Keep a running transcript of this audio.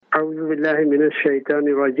أعوذ بالله من الشيطان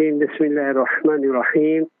الرجيم بسم الله الرحمن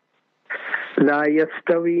الرحيم لا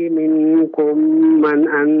يستوي منكم من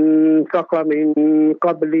أنفق من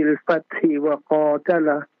قبل الفتح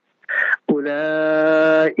وقاتل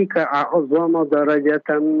أولئك أعظم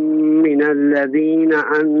درجة من الذين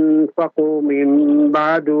أنفقوا من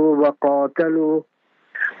بعد وقاتلوا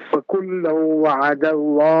وكلا وعد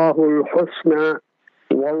الله الحسنى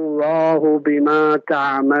والله بما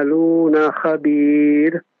تعملون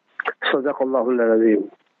خبير صدق الله العظيم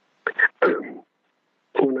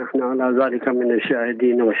ونحن على ذلك من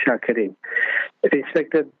الشاهدين والشاكرين.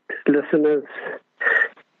 Respected listeners,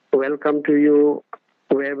 welcome to you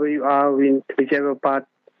wherever you are, in whichever part.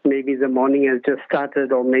 Maybe the morning has just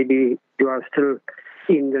started, or maybe you are still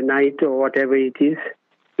in the night, or whatever it is.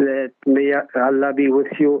 That may Allah be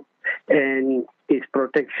with you and His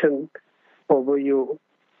protection over you,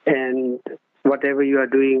 and whatever you are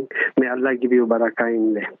doing, may Allah give you barakah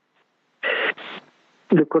in there.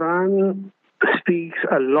 The Quran speaks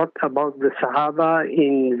a lot about the Sahaba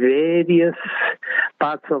in various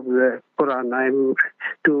parts of the Quran.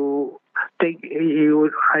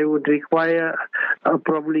 I would require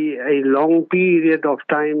probably a long period of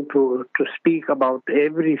time to speak about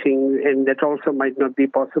everything, and that also might not be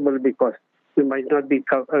possible because we might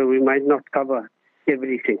not cover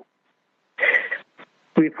everything.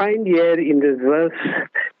 We find here in this verse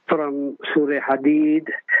from Surah Hadid,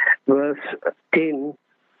 verse 10,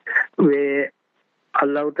 where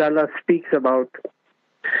Allah Ta'ala speaks about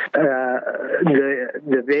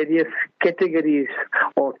the various categories,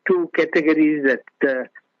 or two categories that the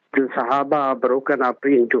Sahaba are broken up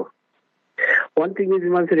into. One thing is,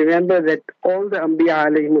 you must remember that all the Anbiya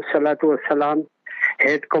alayhimus salatu wassalam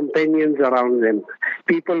had companions around them,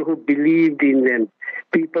 people who believed in them,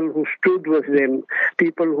 people who stood with them,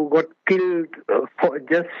 people who got killed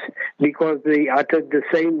just because they uttered the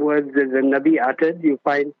same words that the Nabi uttered. You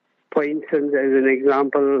find, for instance, as an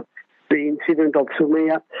example, the incident of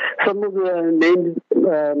Sumayya. Some of the names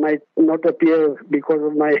might not appear because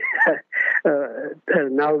of my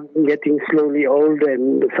now getting slowly old,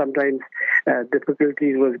 and sometimes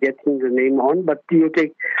difficulties was getting the name on. But you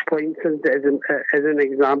take, for instance, as an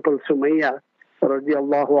example, Sumayya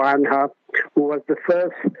radiallahu anha, who was the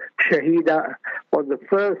first Shahida, or the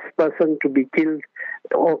first person to be killed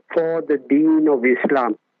for the deen of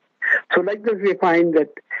Islam. So like this, we find that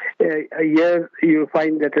here you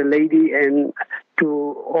find that a lady, and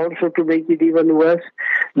to make it even worse,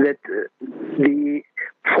 that the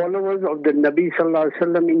followers of the Nabi Sallallahu Alaihi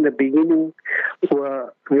Wasallam in the beginning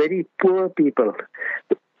were very poor people,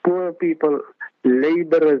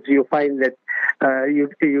 laborers. You find that you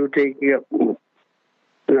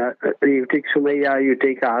take Sumayya, you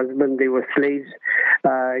take her husband, they were slaves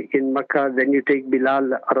in Makkah. Then you take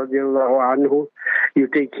Bilal radiallahu anhu, you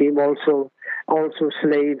take him also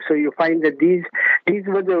slaves. So you find that these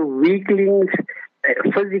were the weaklings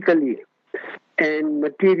physically and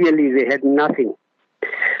materially. They had nothing,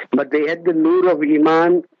 but they had the nur of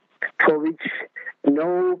Iman, for which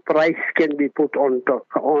no price can be put onto.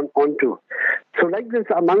 So like this,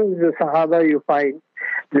 among the Sahaba, you find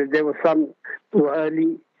that there were some who were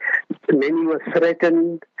early, many were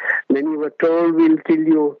threatened, many were told, we'll kill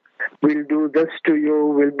you, we'll do this to you,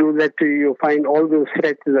 we'll do that to you. You find all those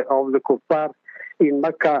threats of the kuffar in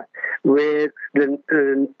Makkah, where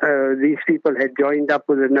these people had joined up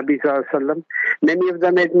with the Nabi Sallallahu Alaihi Wasallam. Many of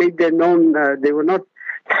them had made their known, they were not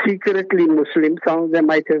secretly Muslims. Some of them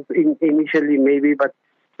might have initially maybe, but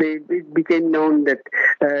it became known that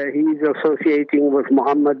he is associating with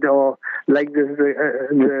Muhammed, or like this,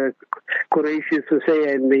 the Quraysh used to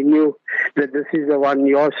say, and they knew that this is the one,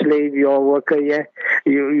 your slave, your worker, yeah,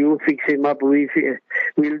 you fix him up, we'll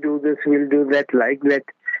do this, we'll do that, like that.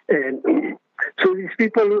 And so these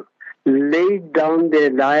people laid down their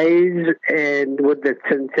lives and with that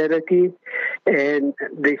sincerity, and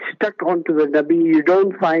they stuck onto the Nabi. You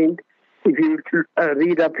don't find, if you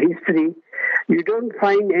read up history, you don't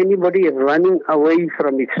find anybody running away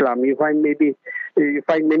from Islam. You find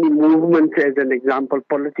many movements, as an example,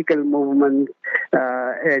 political movements,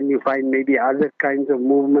 and you find maybe other kinds of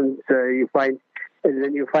movements. And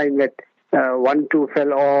then you find that one, two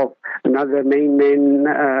fell off, another main man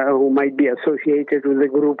who might be associated with the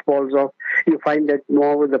group falls off. You find that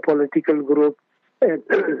more with the political group.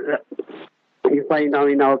 You find now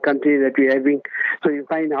in our country that we're having, so you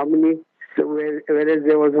find how many. So whereas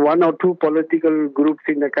there was one or two political groups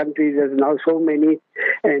in the country, there's now so many,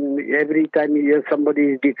 and every time you hear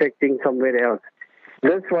somebody is defecting somewhere else.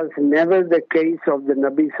 This was never the case of the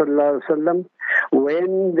Nabi Sallallahu Alaihi Wasallam.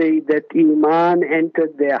 When that Iman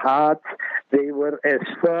entered their hearts, they were as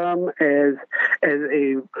firm as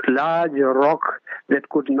a large rock that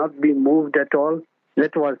could not be moved at all.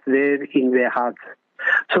 That was there in their hearts.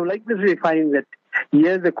 So like this we find that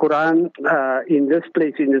here the Quran, in this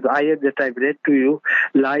place, in this ayat that I've read to you,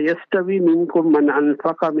 La yastavi minkum man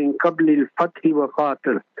anfaqa min qabli al-fathi wa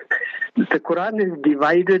qatil. The Quran has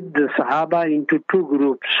divided the Sahaba into two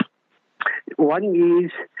groups. One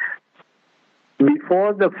is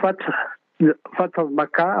before the Fath of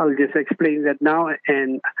Makkah, I'll just explain that now,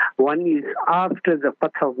 and one is after the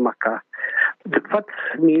Fath of Makkah. The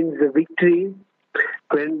Fath means the victory.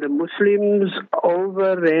 When the Muslims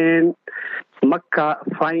overran Makkah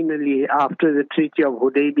finally after the Treaty of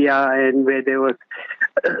Hudaybiyah, and where there was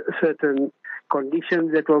certain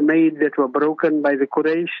conditions that were made that were broken by the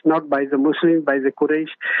Quraysh, not by the Muslims, by the Quraysh,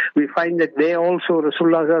 we find that they also,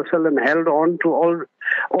 Rasulullah Sallallahu Alaihi Wasallam held on to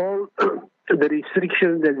all the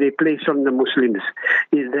restrictions that they placed on the Muslims.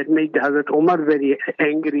 That made Hazrat Umar very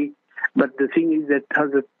angry. But the thing is that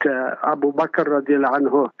Hazrat Abu Bakr radiallahu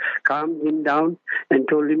anhu calmed him down and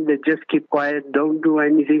told him that just keep quiet, don't do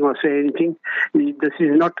anything or say anything. This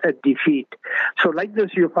is not a defeat. So like this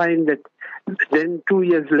you find that then 2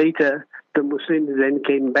 years later, the Muslims then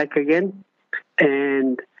came back again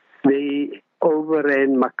and they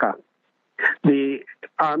overran Makkah. The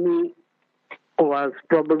army was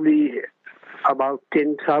probably about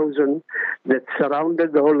 10,000 that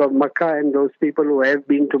surrounded the whole of Makkah, and those people who have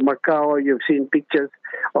been to Makkah or you've seen pictures,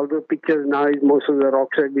 although pictures now is most of the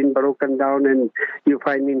rocks have been broken down and you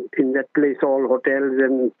find in that place all hotels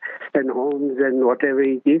and homes and whatever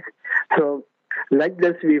it is. So like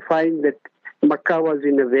this we find that Makkah was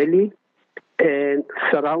in a valley and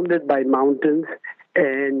surrounded by mountains,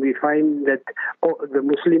 and we find that the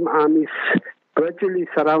Muslim armies virtually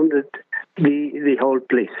surrounded the whole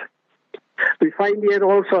place. We find here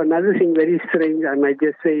also another thing very strange. I might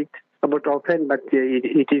just say it about often, but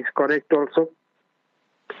it is correct also.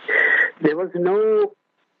 There was no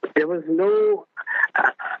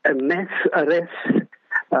mass arrests,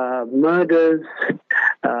 murders,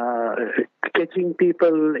 catching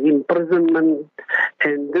people, imprisonment,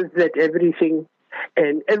 and this, that, everything.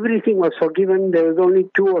 And everything was forgiven. There was only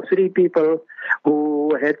 2 or 3 people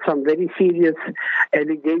who had some very serious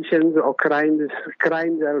allegations or crimes.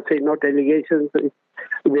 Crimes, I would say, not allegations.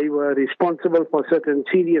 They were responsible for certain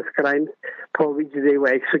serious crimes for which they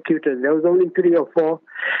were executed. There was only 3 or 4.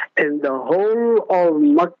 And the whole of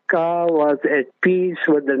Makkah was at peace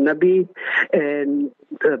with the Nabi. And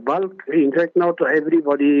the bulk, in fact, not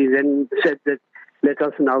everybody then said that let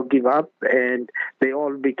us now give up. And they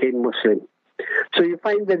all became Muslim. So you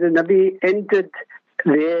find that the Nabi entered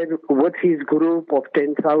there with his group of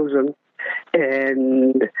 10,000,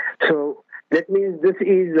 and so that means this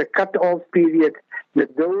is a cut-off period,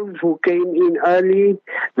 that those who came in early,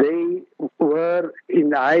 they were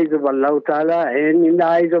in the eyes of Allah Ta'ala and in the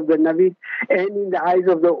eyes of the Nabi and in the eyes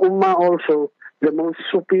of the Ummah also, the most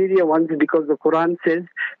superior ones, because the Quran says,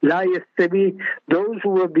 La yastabi, those who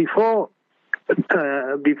were before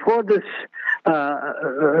this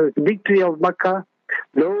victory of Makkah,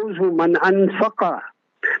 those who man anfaqa,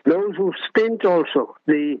 those who spent also,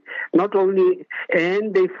 they not only,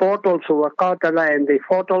 and they fought also, waqatala, and they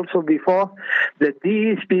fought also before, that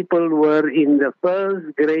these people were in the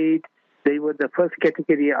first grade, they were the first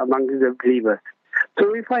category among the believers. So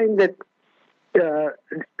we find that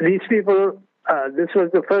these people, this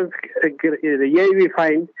was the first year we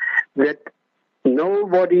find that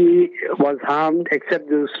nobody was harmed except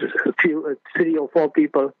those few, 3 or 4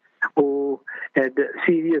 people who had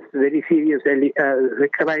very serious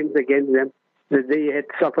crimes against them, that they had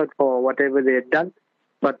suffered for whatever they had done.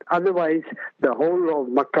 But otherwise, the whole of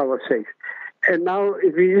Makkah was safe. And now,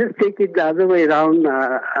 if we just take it the other way around,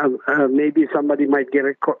 maybe somebody might get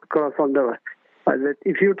across on the that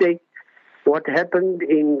if you take what happened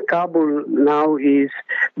in Kabul now is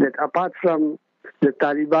that apart from the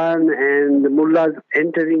Taliban and the mullahs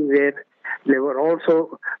entering there, there were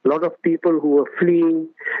also a lot of people who were fleeing.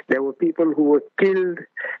 There were people who were killed,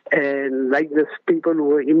 and like this, people who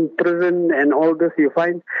were imprisoned, and all this. You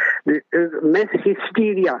find there's mass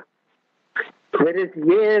hysteria. Whereas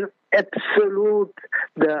here, absolute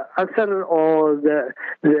the asar or the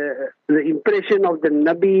impression of the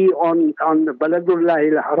Nabi on the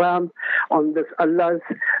Baladullah al-Haram, on this Allah's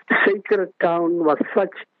sacred town was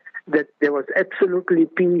such that there was absolutely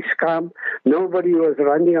peace, calm. Nobody was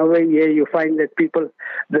running away. Here you find that people,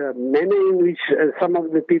 the manner in which some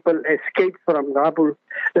of the people escaped from Kabul,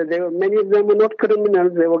 many of them were not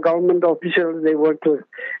criminals. They were government officials. They worked with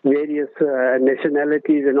various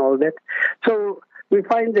nationalities and all that. So we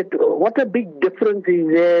find that what a big difference is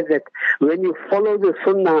there, that when you follow the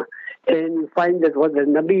Sunnah and you find that what the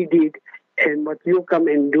Nabi did and what you come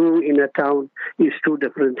and do in a town is two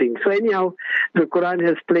different things. So anyhow, the Quran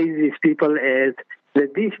has placed these people as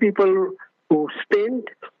that these people who spent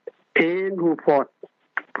and who fought.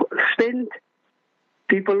 Spent,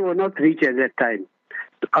 people were not rich at that time.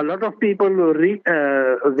 A lot of people were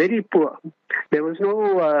very poor. There was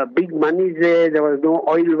no big money there. There was no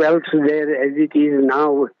oil wells there as it is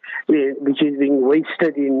now, which is being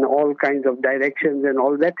wasted in all kinds of directions and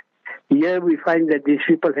all that. Here we find that these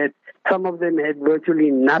people had, some of them had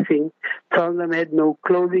virtually nothing. Some of them had no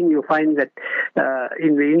clothing. You find that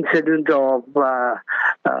in the incident of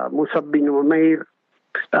Musab bin Umair,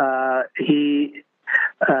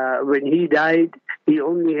 when he died, he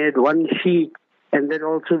only had one sheet, and then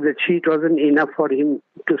also the sheet wasn't enough for him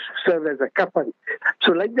to serve as a kafan.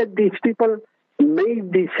 So like that, these people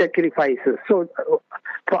made these sacrifices. So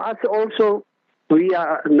for us also, we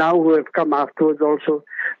are now who have come afterwards also,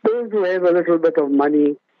 those who have a little bit of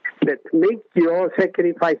money, that make your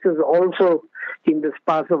sacrifices also in this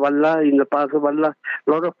path of Allah, in the path of Allah.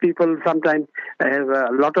 A lot of people sometimes have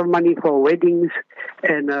a lot of money for weddings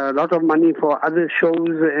and a lot of money for other shows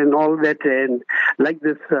and all that. And like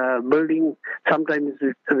this building, sometimes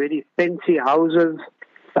very fancy houses.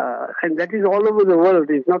 And that is all over the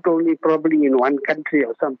world. It's not only probably in one country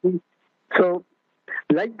or something. So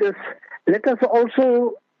like this, let us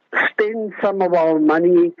also spend some of our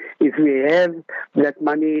money if we have that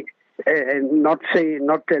money, and not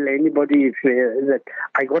tell anybody if that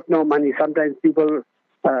I got no money. Sometimes people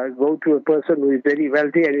go to a person who is very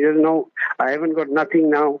wealthy and he doesn't know, I haven't got nothing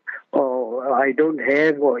now, or I don't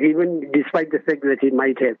have, or even despite the fact that he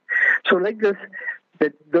might have. So like this,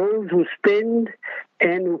 that those who spend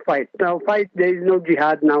and who fight. Now fight, there is no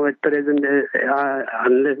jihad now at present,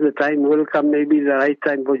 unless the time will come, maybe the right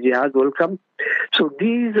time for jihad will come. So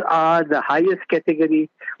these are the highest category,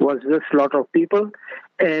 was this lot of people.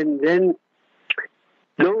 And then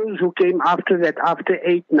those who came after that, after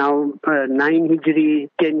 8 now, 9 Hijri,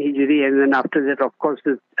 10 Hijri, and then after that, of course,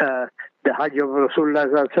 the Hajj of Rasulullah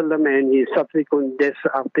Sallallahu Alaihi Wasallam and his subsequent death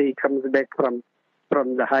after he comes back from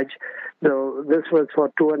the Hajj. So this was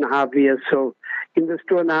for 2.5 years. So in this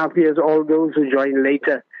 2.5 years, all those who join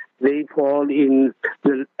later, they fall in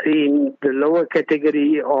the lower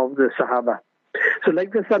category of the Sahaba. So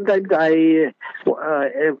like this, sometimes I,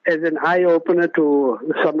 as an eye-opener to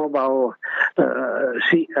some of our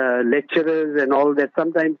lecturers and all that,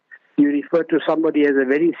 sometimes you refer to somebody as a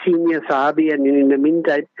very senior Sahabi, and in the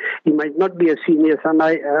meantime, he might not be a senior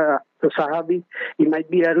Sahabi. He might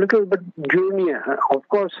be a little bit junior, of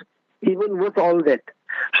course, even with all that.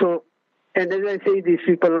 So, and as I say, these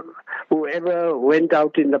people, whoever went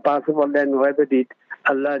out in the path of Allah and whoever did,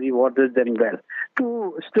 Allah rewarded them well.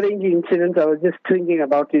 Two strange incidents, I was just thinking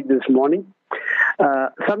about it this morning.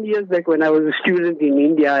 Some years back when I was a student in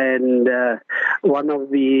India, and one of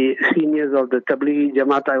the seniors of the Tablighi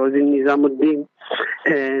Jamaat, I was in Nizamuddin,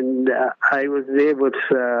 and I was there with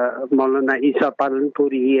Maulana Isa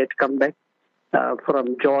Palanpuri. He had come back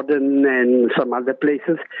from Jordan and some other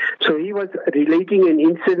places. So he was relating an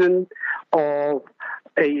incident of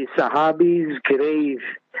a Sahabi's grave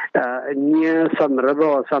near some river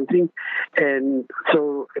or something. And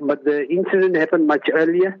so, but the incident happened much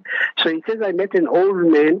earlier. So he says, I met an old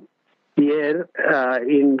man here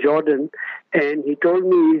in Jordan, and he told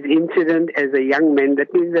me his incident as a young man.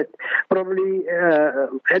 That means that probably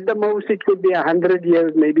at the most it could be 100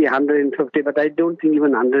 years, maybe 150, but I don't think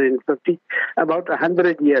even 150, about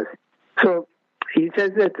 100 years. So he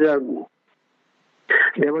says that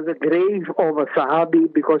there was a grave of a Sahabi,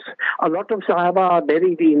 because a lot of Sahaba are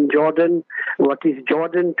buried in Jordan, what is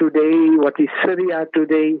Jordan today, what is Syria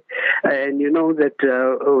today. And you know that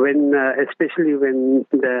when, especially when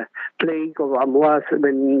the plague of Amwas,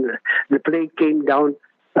 when the plague came down,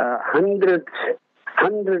 hundreds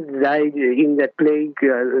died in that plague,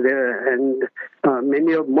 and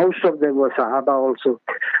most of them were Sahaba also.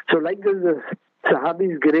 So like this, the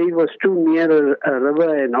Sahabi's grave was too near a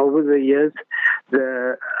river, and over the years,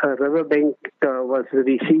 the river bank was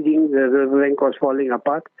receding, the river bank was falling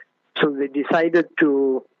apart. So they decided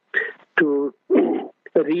to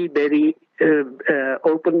rebury,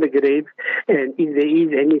 open the grave, and if there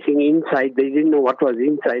is anything inside, they didn't know what was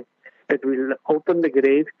inside. that we'll open the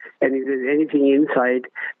grave, and if there's anything inside,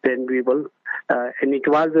 then we will. And it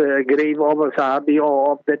was a grave of a Sahabi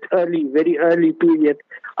or of that very early period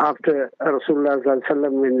after Rasulullah sallallahu alaihi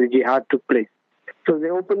wasallam when the jihad took place. So they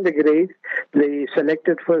opened the grave. They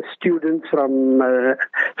selected first students from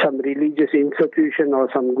some religious institution or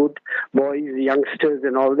some good boys, youngsters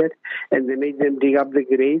and all that, and they made them dig up the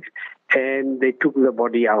grave, and they took the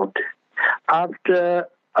body out. After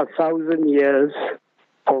 1,000 years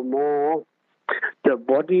or more, the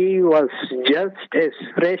body was just as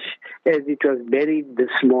fresh as it was buried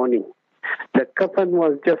this morning. The coffin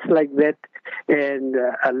was just like that, and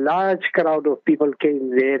a large crowd of people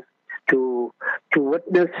came there to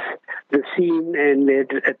witness the scene, and they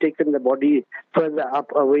had taken the body further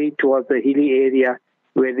up away towards the hilly area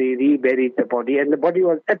where they reburied the body, and the body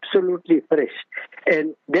was absolutely fresh,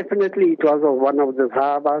 and definitely it was of one of the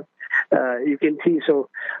Sahabas. You can see, so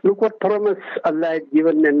look what promise Allah had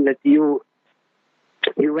given them, that you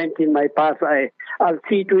went in my path, I'll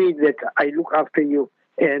see to it that I look after you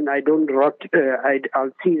and I don't rot,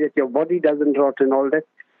 I'll see that your body doesn't rot and all that.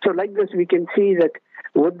 So like this we can see that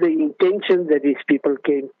with the intention that these people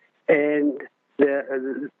came, and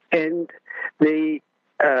they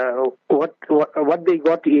what they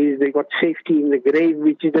got is they got safety in the grave,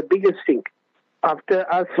 which is the biggest thing.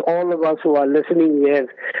 After us, all of us who are listening here,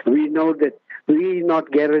 we know that we're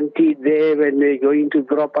not guaranteed there when they're going to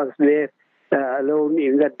drop us there alone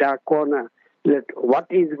in that dark corner, that what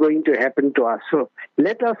is going to happen to us. So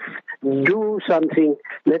let us do something.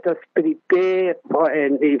 Let us prepare for,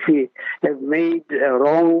 and if we have made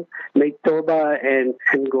wrong, make tawbah and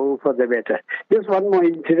go for the better. Just one more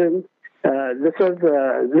incident. This was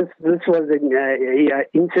an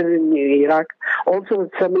incident in Iraq. Also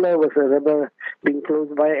similar with a river being close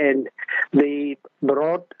by, and they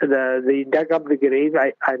dug up the grave.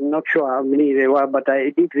 I'm not sure how many there were, but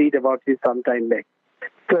I did read about it some time back.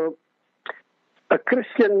 So a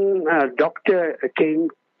Christian doctor came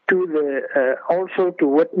to also to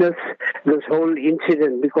witness this whole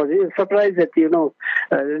incident, because he was surprised that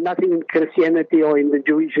nothing in Christianity or in the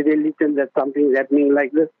Jewish religion that something is happening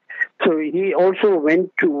like this. So he also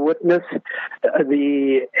went to witness and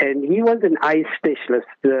he was an eye specialist.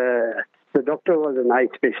 The doctor was an eye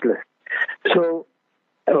specialist. So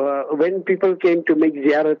when people came to make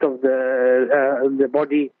ziyarat of the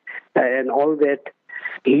body and all that,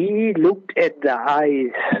 he looked at the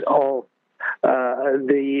eyes of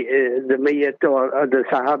the mayyat or the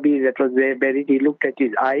Sahabi that was there buried. He looked at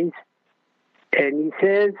his eyes, and he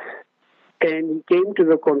says, and he came to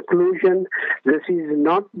the conclusion, this is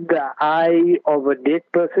not the eye of a dead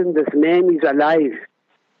person. This man is alive.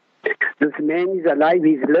 This man is alive.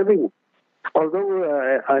 He's living.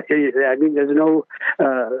 Although, there's no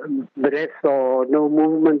breath or no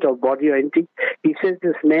movement of body or anything, he says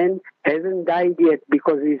this man hasn't died yet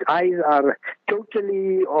because his eyes are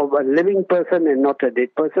totally of a living person and not a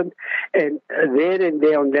dead person. And there and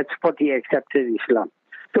there on that spot he accepted Islam.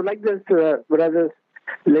 So like this, brothers,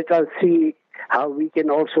 let us see how we can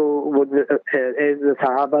also, as the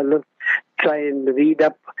Sahaba lived, try and read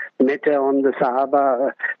up matter on the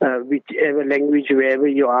Sahaba, whichever language, wherever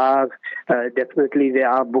you are. Definitely there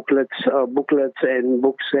are booklets and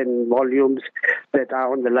books and volumes that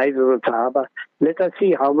are on the lives of the Sahaba. Let us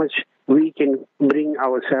see how much we can bring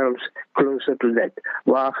ourselves closer to that.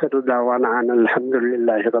 Wa akhiru da'wana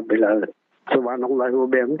alhamdulillahi rabbil alamin. Subhanallah wa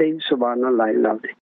bihamdihi, subhanallah.